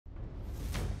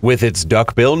With its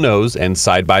duckbill nose and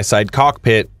side-by-side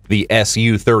cockpit, the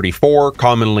Su-34,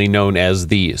 commonly known as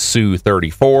the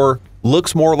Su-34,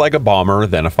 looks more like a bomber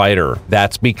than a fighter.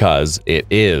 That's because it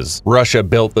is. Russia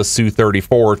built the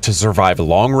Su-34 to survive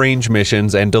long-range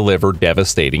missions and deliver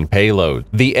devastating payload.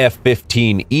 The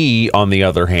F-15E, on the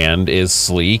other hand, is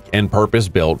sleek and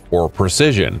purpose-built for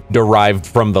precision. Derived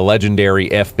from the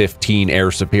legendary F-15 air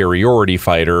superiority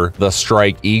fighter, the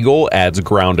Strike Eagle adds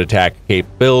ground attack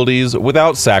capabilities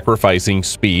without sacrificing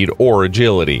speed or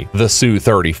agility. The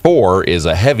Su-34 is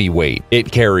a heavyweight.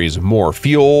 It carries more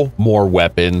fuel, more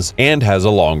weapons, and has a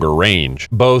longer range.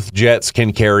 Both jets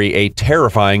can carry a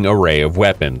terrifying array of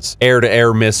weapons: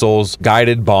 air-to-air missiles,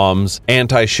 guided bombs,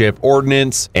 anti-ship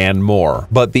ordnance, and more.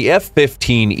 But the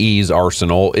F-15E's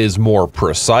arsenal is more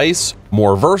precise,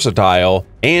 more versatile,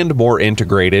 and more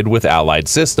integrated with allied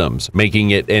systems,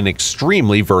 making it an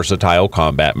extremely versatile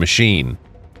combat machine.